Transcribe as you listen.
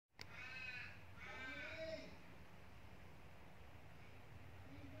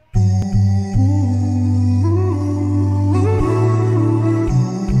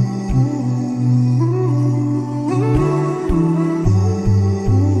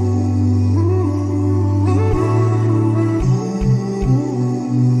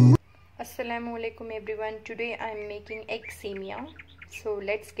everyone, today I am making egg semiya. So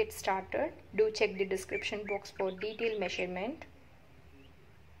let's get started. Do check the description box for detailed measurement.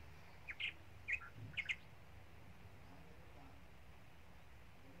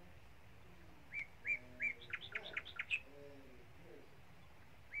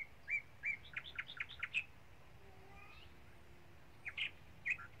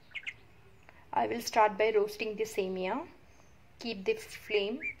 I will start by roasting the semiya. Keep the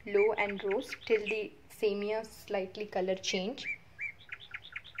flame low and roast till the semiya slightly color change.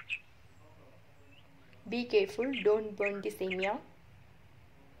 Be careful, don't burn the semiya.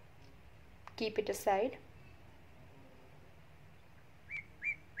 Keep it aside.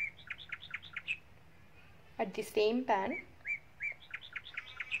 At the same pan,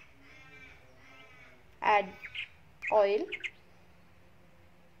 add oil,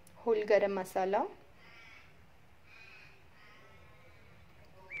 whole garam masala,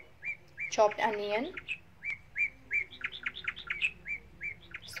 chopped onion,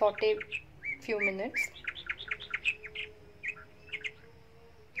 saute few minutes,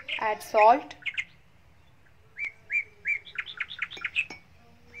 add salt,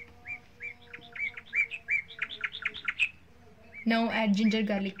 now add ginger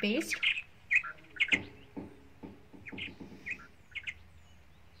garlic paste,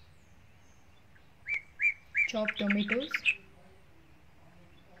 chopped tomatoes,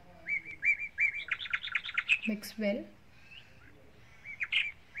 mix well.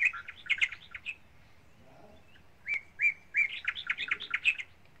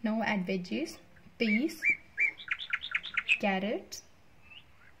 Now add veggies, peas, carrots,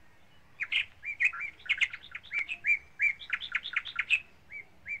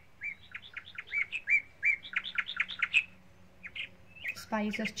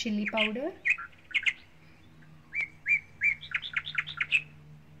 spices, chili powder,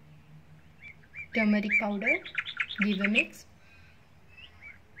 turmeric powder. Give a mix.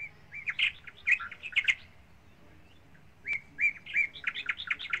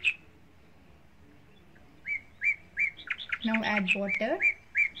 Now add water,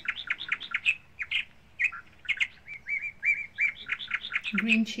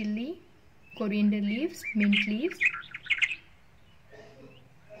 green chilli, coriander leaves, mint leaves,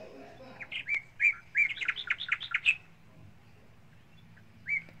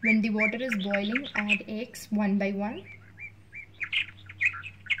 when the water is boiling, add eggs one by one.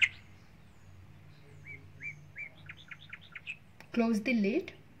 Close the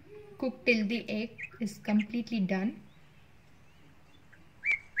lid. Cook till the egg is completely done.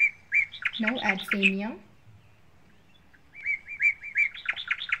 Now add semiya.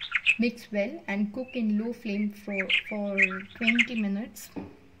 Mix well and cook in low flame for 20 minutes.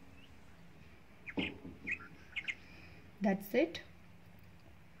 That's it.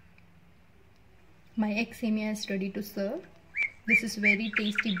 My egg semiya is ready to serve. This is very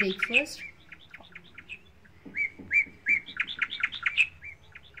tasty breakfast.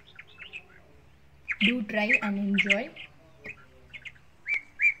 Do try and enjoy.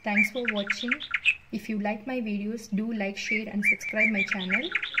 Thanks for watching. If you like my videos, do like, share and subscribe my channel.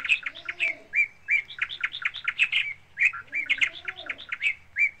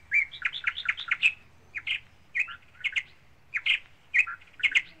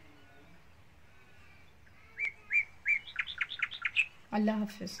 Allah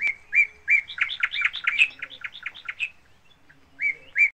Hafiz.